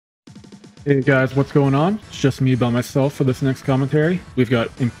Hey guys, what's going on? It's just me by myself for this next commentary. We've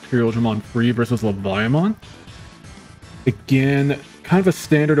got Imperialdramon 3 versus Leviamon. Again, kind of a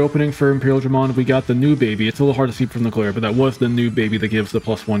standard opening for Imperialdramon. We got the new baby. It's a little hard to see from the glare, but that was the new baby that gives the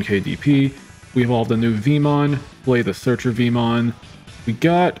plus 1 KDP. We evolved the new Vmon, play the Searcher Vmon. We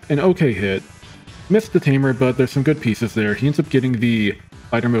got an okay hit. Missed the Tamer, but there's some good pieces there. He ends up getting the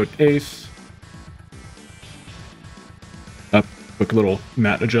Fighter Mode Ace. A quick little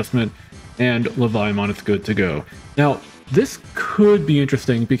mat adjustment. And Leviamon is good to go. Now, this could be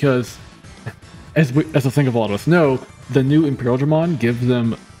interesting because, as I think a lot of us know, the new Imperialdramon gives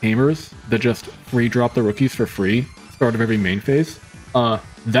them tamers that just free drop the rookies for free, start of every main phase.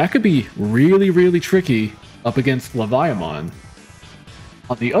 That could be really, really tricky up against Leviamon.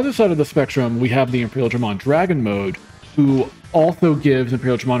 On the other side of the spectrum, we have the Imperialdramon Dragon Mode, who also gives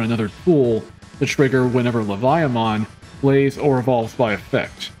Imperialdramon another tool to trigger whenever Leviamon plays or evolves by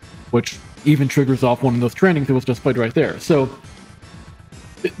effect, which even triggers off one of those trainings that was just played right there. So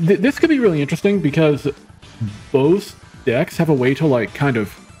this could be really interesting because both decks have a way to like kind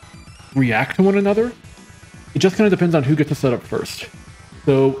of react to one another. It just kind of depends on who gets to set up first.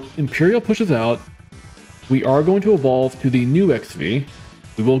 So Imperial pushes out. We are going to evolve to the new XV.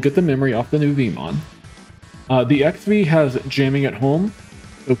 We will get the memory off the new Vmon. The XV has jamming at home,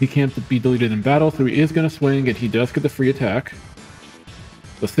 so he can't be deleted in battle, so he is going to swing and he does get the free attack.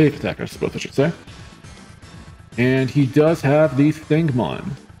 The safe attack, I suppose I should say. And he does have the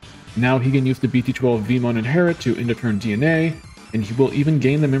Stingmon. Now he can use the BT12 Vmon Inherit to end of turn DNA, and he will even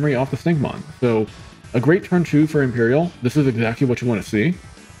gain the memory off the Stingmon. So, a great turn 2 for Imperial. This is exactly what you want to see.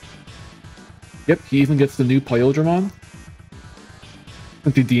 Yep, he even gets the new Imperialdramon.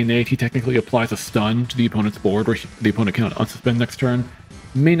 Since he DNA'd, he technically applies a stun to the opponent's board, where the opponent cannot unsuspend next turn.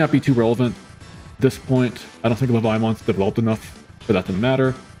 May not be too relevant at this point. I don't think Leviamon's developed enough for that to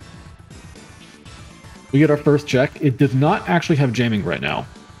matter. We get our first check. It does not actually have jamming right now.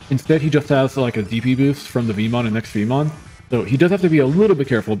 Instead, he just has like a DP boost from the Vmon and next Vmon. So he does have to be a little bit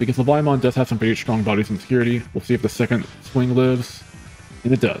careful because Leviamon does have some pretty strong bodies and security. We'll see if the second swing lives.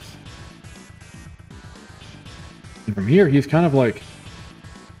 And it does. And from here, he's kind of like...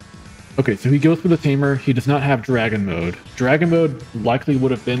 Okay, so he goes for the Tamer. He does not have Dragon Mode. Dragon Mode likely would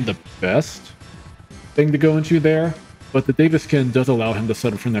have been the best thing to go into there. But the Daviskin does allow him to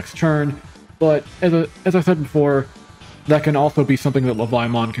set up for next turn. But as I said before, that can also be something that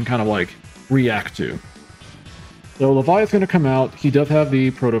Leviamon can kind of like react to. So Levi is going to come out. He does have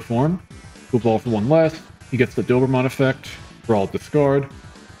the Protoform. Who ball for one less. He gets the Doberman effect. Brawl discard.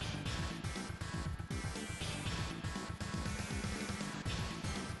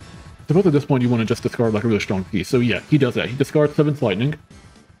 I suppose at this point you want to just discard like a really strong piece. So yeah, he does that. He discards 7th Lightning.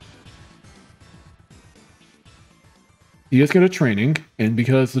 He does get a training, and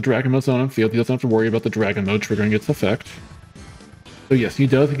because the Dragon Mode's on field, he doesn't have to worry about the Dragon Mode triggering its effect. So yes, he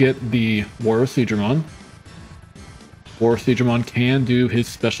does get the Warrior Siegramon. Warrior Siegramon can do his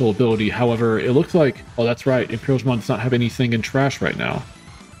special ability, however, it looks like... Oh, that's right, Imperialdramon does not have anything in trash right now.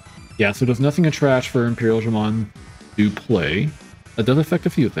 Yeah, so there's nothing in trash for Imperialdramon to play. That does affect a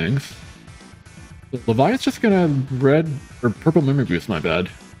few things. So Levi is just gonna purple memory boost, my bad.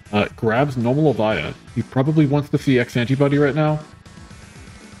 Grabs normal Levia. He probably wants the CX antibody right now.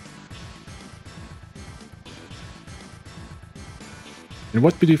 And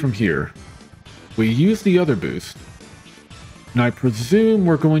what do we do from here? We use the other boost. And I presume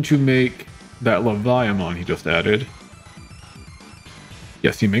we're going to make that Leviamon he just added.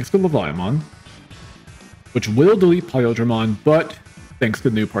 Yes, he makes the Leviamon, which will delete Imperialdramon, but thanks to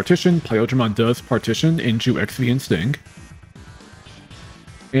the new partition, Imperialdramon does partition into XV and Sting.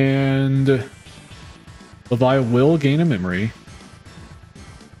 And Levi will gain a memory.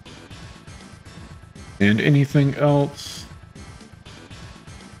 And anything else?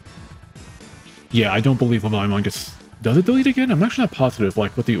 Yeah, I don't believe Leviamon gets... Does it delete again? I'm actually not positive,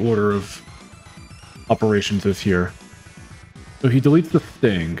 like, what the order of operations is here. So he deletes the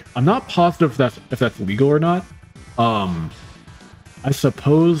Sting. I'm not positive if that's legal or not. I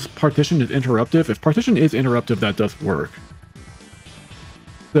suppose partition is interruptive. If partition is interruptive, that does work.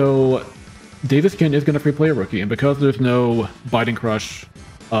 So, Daviskin is going to free play a rookie, and because there's no Biting Crush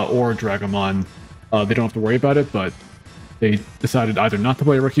or Dragamon, they don't have to worry about it, but they decided either not to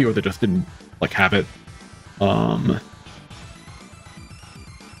play a rookie or they just didn't, like, have it.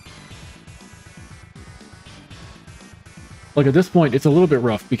 Like, at this point, it's a little bit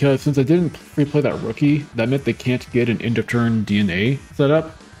rough, because since I didn't free play that rookie, that meant they can't get an end-of-turn DNA set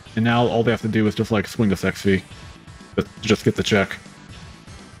up, and now all they have to do is just, like, swing this XV to just get the check.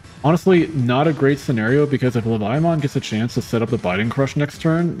 Honestly, not a great scenario because if Leviamon gets a chance to set up the Biting Crush next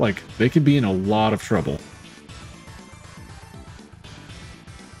turn, like, they could be in a lot of trouble.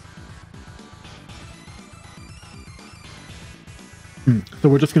 So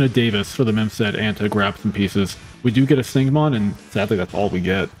we're just going to Davis for the Mem set and to grab some pieces. We do get a Stingmon, and sadly that's all we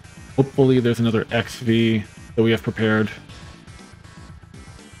get. Hopefully there's another XV that we have prepared.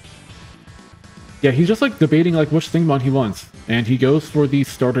 Yeah, he's just like debating like which Stingmon he wants. And he goes for the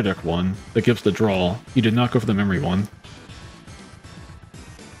starter deck one that gives the draw. He did not go for the memory one.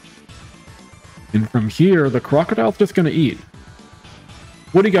 And from here, the Crocodile's just going to eat.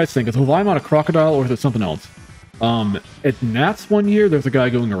 What do you guys think? Is Leviamon a Crocodile or is it something else? At Nats one year, there's a guy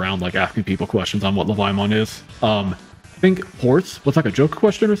going around like asking people questions on what Leviamon is. I think Horse was like a joke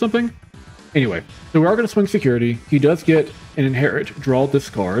question or something. Anyway, so we are going to swing security. He does get an inherit, draw,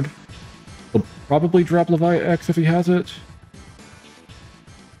 discard. He'll probably drop Levi X if he has it.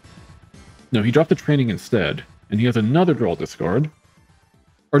 No, he dropped the training instead, and he has another draw, discard.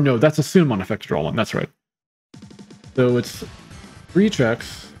 Or no, that's a Summon effect draw one. That's right. So it's 3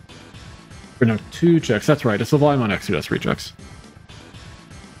 checks. Or no, 2 checks. That's right. It's Leviamon X who does 3 checks.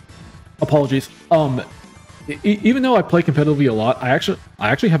 Apologies. Even though I play competitively a lot, I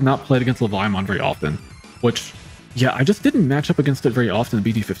actually have not played against Leviamon very often. Which, yeah, I just didn't match up against it very often in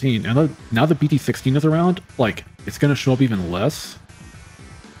BT15. And now that BT16 is around, like, it's going to show up even less.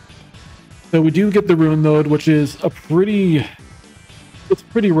 So we do get the Ruin Mode, which is a pretty... It's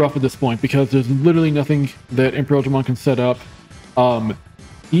pretty rough at this point because there's literally nothing that Imperialdramon can set up.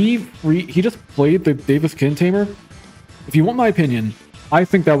 He just played the Davis Kin Tamer. If you want my opinion, I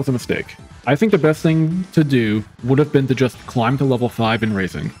think that was a mistake. I think the best thing to do would have been to just climb to level 5 in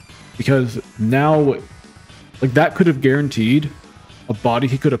Raising. Because now, like, that could have guaranteed a body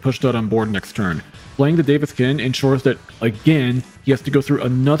he could have pushed out on board next turn. Playing the Davis Kin ensures that, again, he has to go through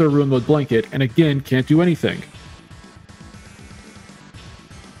another Ruin Mode blanket, and again, can't do anything.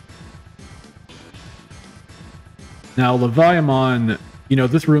 Now, Leviamon, you know,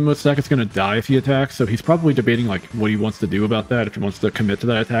 this Ruin Mode stack is going to die if he attacks, so he's probably debating, like, what he wants to do about that, if he wants to commit to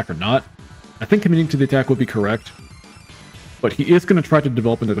that attack or not. I think committing to the attack would be correct, but he is going to try to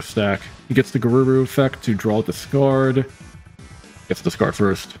develop another stack. He gets the Garuru effect to draw discard. Gets discard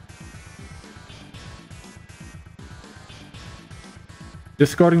first.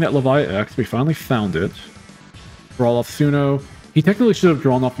 Discarding that Levi X, we finally found it. Brawl off Suno. He technically should have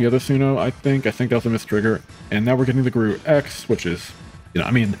drawn off the other Suno, I think. I think that was a mistrigger. And now we're getting the Guru X, which is, you know,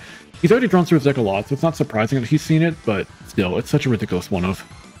 I mean, he's already drawn through his deck a lot, so it's not surprising that he's seen it, but still, it's such a ridiculous one-of.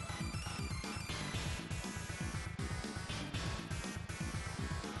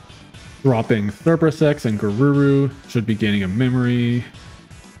 Dropping Cerberus X and Garuru, should be gaining a memory.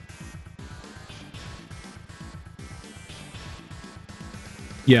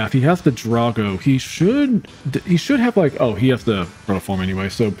 Yeah, if he has the Drago, he should have like, oh, he has the Protoform anyway,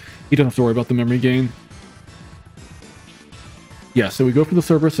 so he doesn't have to worry about the memory gain. Yeah, so we go for the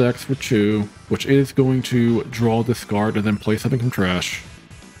Cerberus X for 2, which is going to draw, discard, and then play something from trash.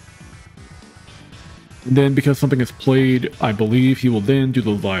 And then because something is played, I believe he will then do the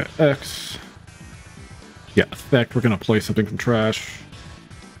Levi X. Yeah, effect, we're going to play something from trash.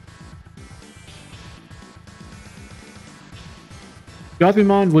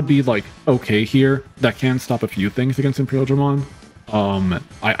 Leviamon would be, like, okay here. That can stop a few things against Imperialdramon.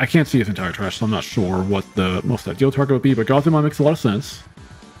 I can't see his entire trash, so I'm not sure what the most ideal target would be, but Leviamon makes a lot of sense.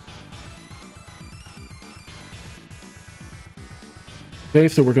 Okay,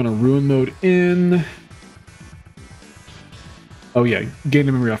 so we're going to Ruin Mode in. Oh yeah, gain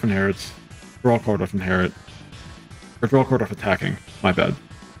the memory off inherits. Draw a card off inherit. Or draw a card off attacking. My bad.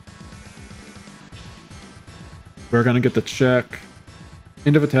 We're going to get the check.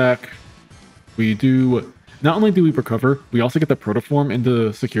 End of attack. We do... Not only do we recover, we also get the Protoform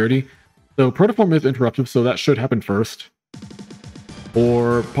into security. So Protoform is interruptive, so that should happen first.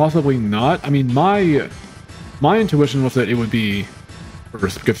 Or possibly not. I mean, my intuition was that it would be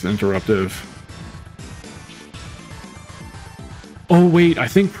first because it's interruptive. Oh wait, I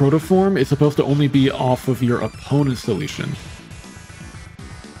think Protoform is supposed to only be off of your opponent's deletion.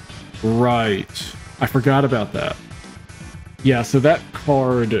 Right. I forgot about that. Yeah, so that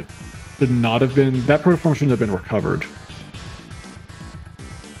card should not have been... That Protoform shouldn't have been recovered.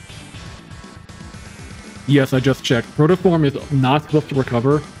 Yes, I just checked. Protoform is not supposed to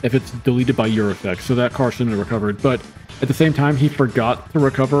recover if it's deleted by your effect, so that card shouldn't have recovered. But at the same time, he forgot to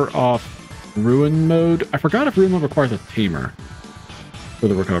recover off Ruin Mode. I forgot if Ruin Mode requires a Tamer for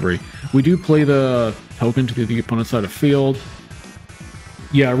the recovery. We do play the token to the opponent's side of field.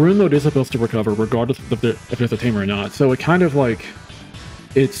 Yeah, Ruin Mode is supposed to recover regardless if there's a Tamer or not. So it kind of like...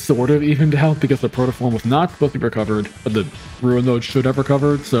 it's sort of evened out because the protoform was not supposed to be recovered, but the ruin node should have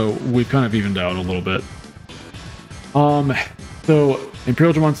recovered, so we've kind of evened out a little bit. So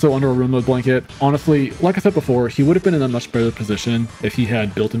Imperialdramon's still under a ruin node blanket. Honestly, like I said before, he would have been in a much better position if he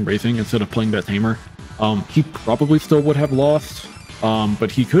had built-in raising instead of playing that tamer. He probably still would have lost,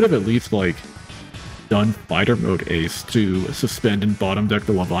 but he could have at least, like, done fighter mode ace to suspend and bottom deck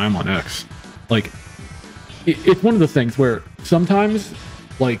the Leviamon X. Like, it's one of the things where sometimes,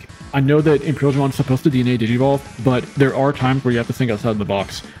 like, I know that Imperialdramon's supposed to DNA Digivolve, but there are times where you have to think outside the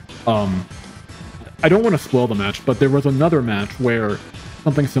box. I don't want to spoil the match, but there was another match where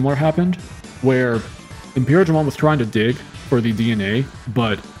something similar happened, where Imperialdramon was trying to dig for the DNA,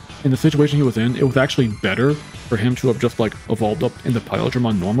 but in the situation he was in, it was actually better for him to have just, like, evolved up into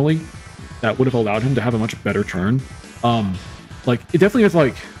Pilotdramon normally. That would have allowed him to have a much better turn. Like, it definitely is,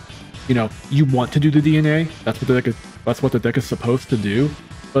 like, you know, you want to do the DNA. That's what the deck is supposed to do.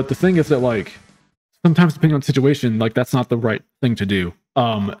 But the thing is that, like, sometimes depending on the situation, like, that's not the right thing to do.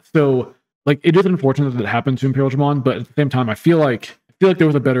 So, like, it is unfortunate that it happened to Imperialdramon, but at the same time, I feel like there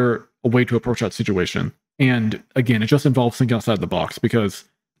was a way to approach that situation. And again, it just involves thinking outside the box because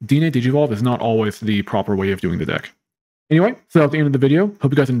DNA Digivolve is not always the proper way of doing the deck. Anyway, so that's the end of the video.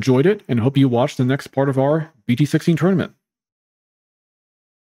 Hope you guys enjoyed it, and hope you watch the next part of our BT16 tournament.